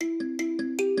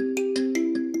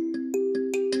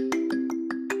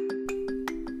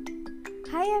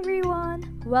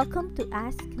everyone! Welcome to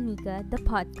Ask Nika, the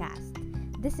podcast.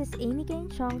 This is Amy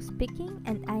Chong speaking,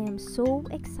 and I am so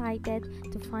excited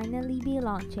to finally be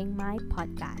launching my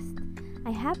podcast.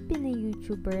 I have been a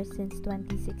YouTuber since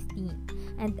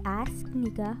 2016, and Ask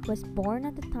Nika was born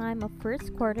at the time of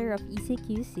first quarter of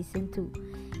ECQ Season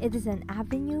 2. It is an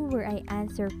avenue where I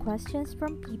answer questions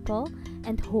from people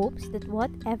and hopes that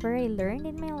whatever I learned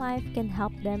in my life can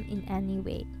help them in any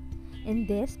way. In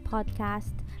this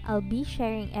podcast, I'll be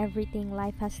sharing everything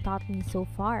life has taught me so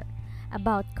far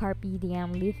about carpe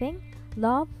diem living,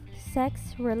 love,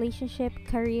 sex, relationship,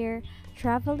 career,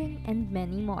 traveling, and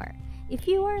many more. If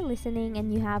you are listening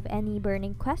and you have any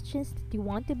burning questions that you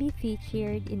want to be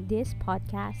featured in this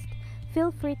podcast,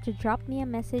 feel free to drop me a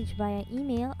message via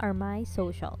email or my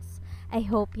socials. I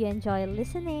hope you enjoy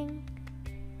listening.